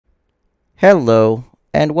Hello,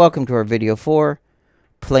 and welcome to our video for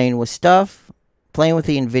playing with stuff, playing with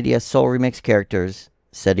the Nvidia Soul-Remix characters,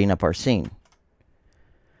 setting up our scene.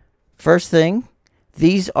 First thing,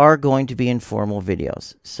 these are going to be informal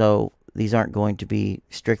videos, so these aren't going to be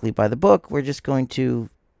strictly by the book. We're just going to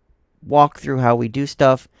walk through how we do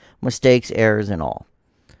stuff, mistakes, errors, and all.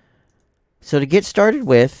 So to get started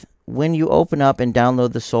with, when you open up and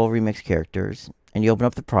download the Soul-Remix characters, and you open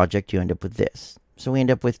up the project, you end up with this. So we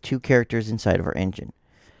end up with two characters inside of our engine.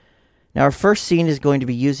 Now our first scene is going to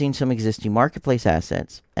be using some existing marketplace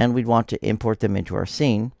assets, and we'd want to import them into our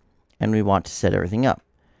scene, and we want to set everything up.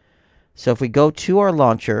 So if we go to our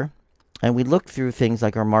launcher, and we look through things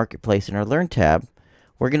like our marketplace and our learn tab,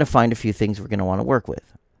 we're going to find a few things we're going to want to work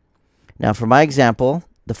with. Now for my example,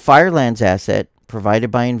 the Firelands asset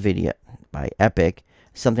provided by Nvidia, by Epic,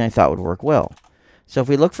 is something I thought would work well. So if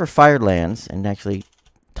we look for Firelands, and actually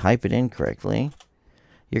type it in correctly,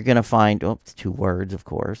 you're going to find, oh, it's two words, of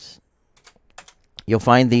course. You'll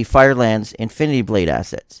find the Firelands Infinity Blade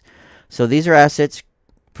assets. So these are assets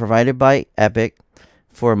provided by Epic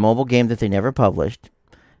for a mobile game that they never published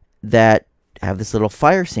that have this little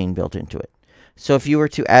fire scene built into it. So if you were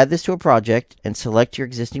to add this to a project and select your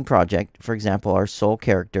existing project, for example, our Soul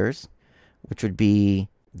characters, which would be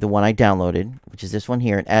the one I downloaded, which is this one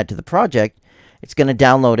here, and add to the project, it's going to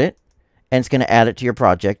download it, and it's going to add it to your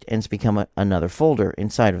project, and it's become another folder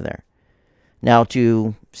inside of there. Now,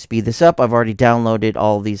 to speed this up, I've already downloaded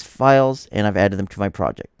all of these files, and I've added them to my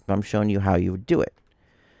project. But I'm showing you how you would do it.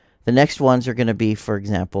 The next ones are going to be, for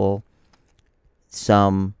example,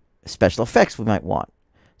 some special effects we might want.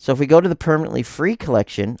 So if we go to the permanently free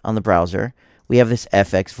collection on the browser, we have this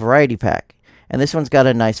FX variety pack. And this one's got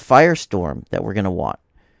a nice firestorm that we're going to want.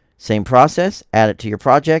 Same process, add it to your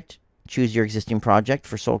project, choose your existing project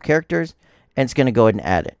for Soul characters, and it's going to go ahead and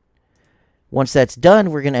add it. Once that's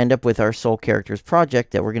done, we're going to end up with our Soul characters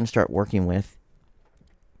project that we're going to start working with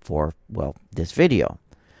for, well, this video.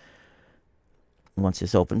 Once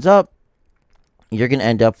this opens up, you're going to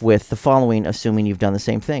end up with the following, assuming you've done the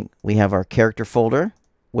same thing. We have our character folder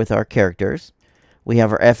with our characters. We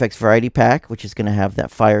have our FX variety pack, which is going to have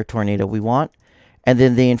that fire tornado we want. And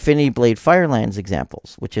then the Infinity Blade Firelands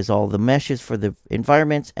examples, which is all the meshes for the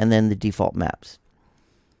environments and then the default maps.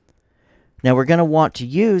 Now we're going to want to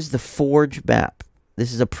use the Forge map.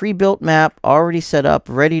 This is a pre-built map, already set up,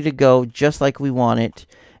 ready to go, just like we want it.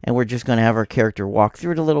 And we're just going to have our character walk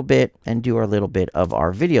through it a little bit and do our little bit of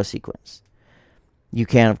our video sequence. You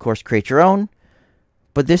can, of course, create your own.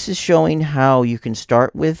 But this is showing how you can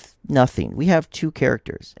start with nothing. We have two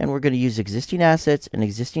characters, and we're going to use existing assets and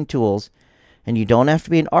existing tools. And you don't have to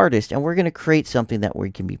be an artist, and we're going to create something that we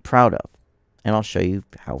can be proud of. And I'll show you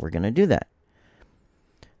how we're going to do that.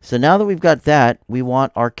 So now that we've got that, we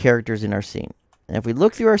want our characters in our scene. And if we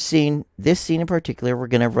look through our scene, this scene in particular, we're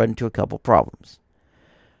going to run into a couple problems.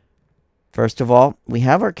 First of all, we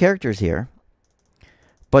have our characters here,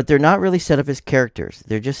 but they're not really set up as characters.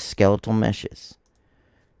 They're just skeletal meshes.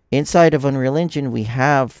 Inside of Unreal Engine, we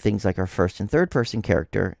have things like our first and third person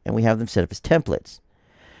character, and we have them set up as templates.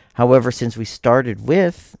 However, since we started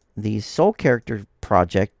with the Soul character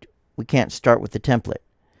project, we can't start with the template.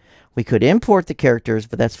 We could import the characters,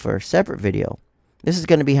 but that's for a separate video. This is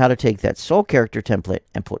going to be how to take that Soul character template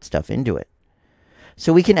and put stuff into it.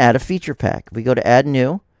 So we can add a feature pack. We go to Add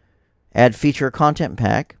New, Add Feature or Content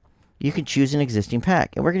Pack. You can choose an existing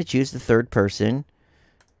pack, and we're going to choose the third person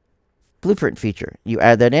blueprint feature. You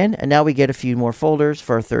add that in, and now we get a few more folders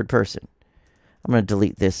for our third person. I'm going to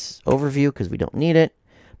delete this overview because we don't need it.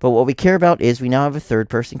 But what we care about is we now have a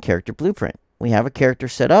third-person character blueprint. We have a character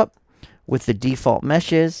set up with the default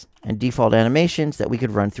meshes and default animations that we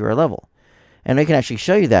could run through our level. And I can actually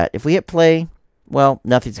show you that. If we hit play, well,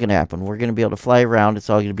 nothing's going to happen. We're going to be able to fly around. It's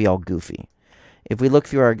all going to be all goofy. If we look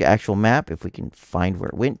through our actual map, if we can find where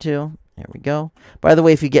it went to, there we go. By the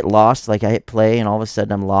way, if you get lost, like I hit play and all of a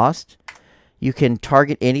sudden I'm lost, you can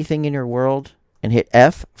target anything in your world and hit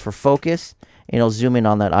F for focus, and it'll zoom in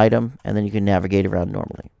on that item, and then you can navigate around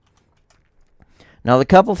normally. Now, the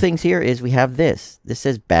couple things here is we have this. This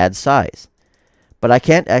says bad size, but I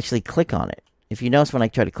can't actually click on it. If you notice when I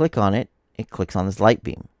try to click on it, it clicks on this light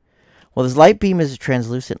beam. Well, this light beam is a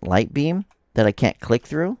translucent light beam that I can't click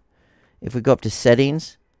through. If we go up to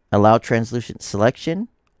Settings, Allow Translucent Selection,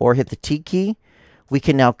 or hit the T key, we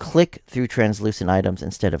can now click through translucent items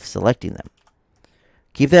instead of selecting them.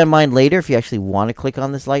 Keep that in mind later. If you actually want to click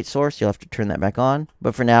on this light source, you'll have to turn that back on.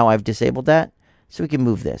 But for now, I've disabled that, so we can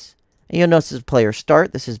move this. And you'll notice as player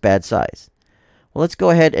start, this is bad size. Well, let's go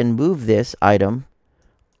ahead and move this item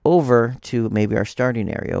over to maybe our starting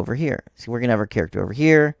area over here. So we're going to have our character over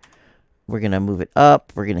here. We're going to move it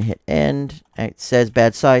up. We're going to hit end. It says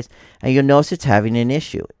bad size. And you'll notice it's having an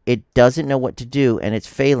issue. It doesn't know what to do, and it's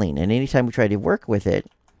failing. And anytime we try to work with it,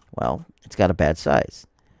 well, it's got a bad size.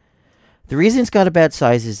 The reason it's got a bad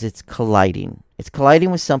size is it's colliding. It's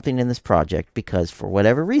colliding with something in this project because for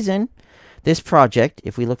whatever reason, this project,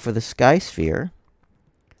 if we look for the sky sphere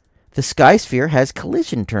has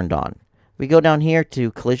collision turned on. We go down here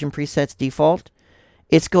to collision presets default.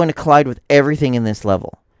 It's going to collide with everything in this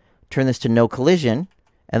level. Turn this to no collision,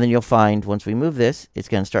 and then you'll find once we move this, it's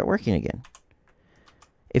going to start working again.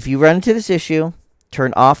 If you run into this issue,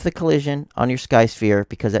 turn off the collision on your sky sphere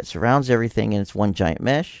because that surrounds everything and it's one giant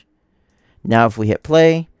mesh. Now if we hit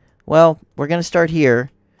play, well, we're going to start here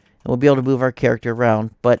and we'll be able to move our character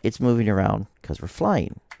around, but it's moving around because we're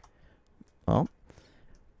flying. Well,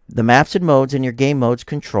 the maps and modes in your game modes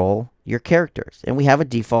control your characters, and we have a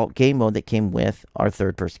default game mode that came with our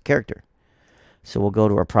third-person character. So we'll go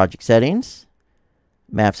to our project settings,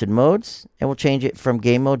 maps and modes, and we'll change it from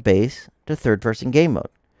game mode base to third-person game mode.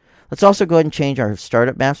 Let's also go ahead and change our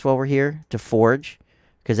startup maps while we're here to Forge,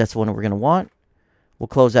 because that's the one we're going to want. We'll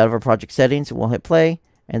close out of our project settings, and we'll hit play,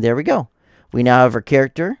 and there we go. We now have our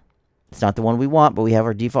character. It's not the one we want, but we have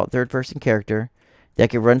our default third-person character that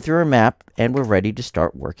can run through our map, and we're ready to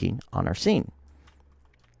start working on our scene.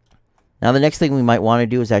 Now, the next thing we might want to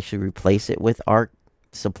do is actually replace it with our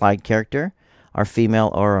supplied character, our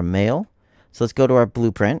female or a male. So let's go to our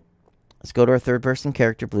blueprint. Let's go to our third-person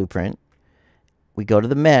character blueprint. We go to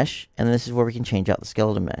the mesh, and this is where we can change out the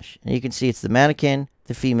skeleton mesh. And you can see it's the mannequin,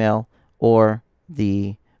 the female, or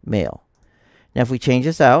the male. Now, if we change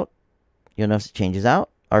this out, you'll notice it changes out.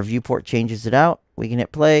 Our viewport changes it out. We can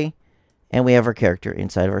hit play, and we have our character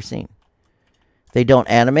inside of our scene. They don't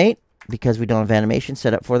animate because we don't have animation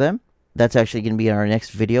set up for them. That's actually going to be in our next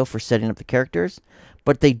video for setting up the characters.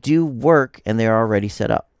 But they do work, and they're already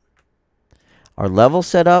set up. Our level's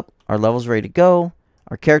set up. Our level's ready to go.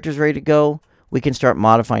 Our character's ready to go. We can start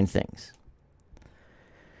modifying things.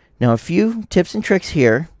 Now, a few tips and tricks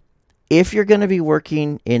here. If you're going to be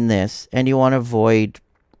working in this and you want to avoid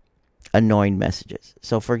annoying messages.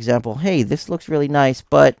 So, for example, hey, this looks really nice,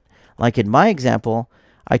 but like in my example,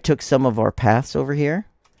 I took some of our paths over here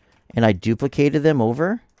and I duplicated them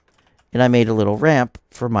over and I made a little ramp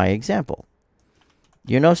for my example.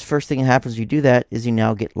 You notice first thing that happens when you do that is you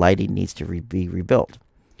now get lighting needs to be rebuilt.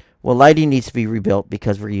 Well, lighting needs to be rebuilt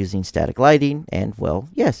because we're using static lighting, and, well,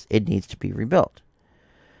 yes, it needs to be rebuilt.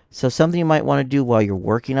 So something you might want to do while you're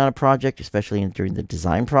working on a project, especially during the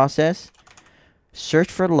design process,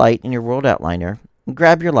 search for light in your world outliner, and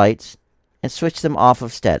grab your lights, and switch them off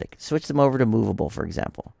of static. Switch them over to movable, for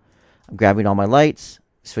example. I'm grabbing all my lights,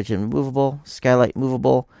 switching them to movable, skylight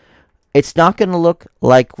movable. It's not going to look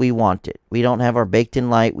like we want it. We don't have our baked-in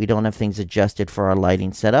light. We don't have things adjusted for our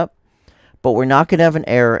lighting setup. But we're not going to have an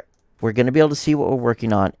error. We're going to be able to see what we're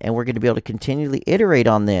working on, and we're going to be able to continually iterate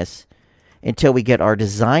on this until we get our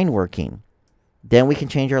design working. Then we can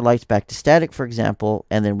change our lights back to static, for example,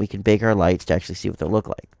 and then we can bake our lights to actually see what they look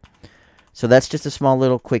like. So that's just a small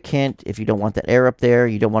little quick hint. If you don't want that error up there,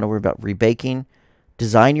 you don't want to worry about rebaking,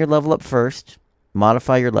 design your level up first,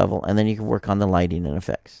 modify your level, and then you can work on the lighting and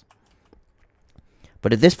effects.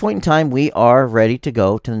 But at this point in time, we are ready to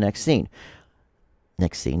go to the next scene.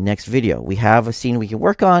 Next video. We have a scene we can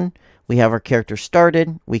work on. We have our character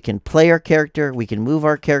started. We can play our character. We can move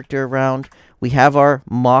our character around. We have our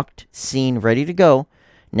mocked scene ready to go.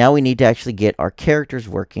 Now we need to actually get our characters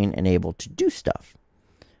working and able to do stuff.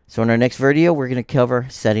 So in our next video, we're going to cover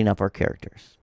setting up our characters.